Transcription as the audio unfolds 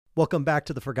Welcome back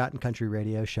to the Forgotten Country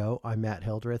Radio Show. I'm Matt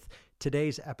Hildreth.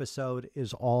 Today's episode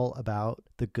is all about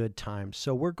the good times.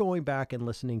 So we're going back and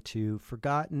listening to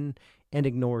forgotten and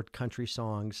ignored country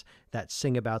songs that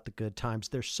sing about the good times.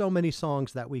 There's so many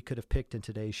songs that we could have picked in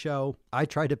today's show. I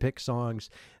tried to pick songs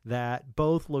that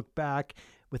both look back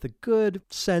with a good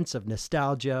sense of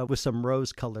nostalgia, with some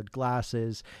rose-colored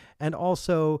glasses. And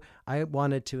also, I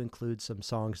wanted to include some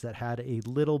songs that had a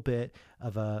little bit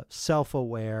of a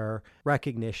self-aware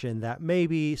recognition that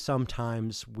maybe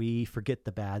sometimes we forget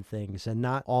the bad things and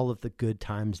not all of the good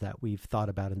times that we've thought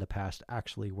about in the past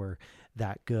actually were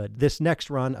that good. This next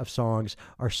run of songs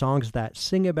are songs that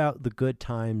sing about the good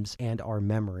times and our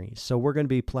memories. So we're going to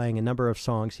be playing a number of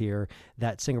songs here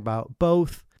that sing about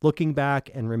both looking back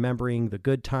and remembering the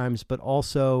good times, but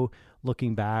also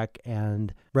looking back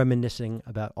and reminiscing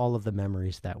about all of the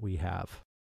memories that we have.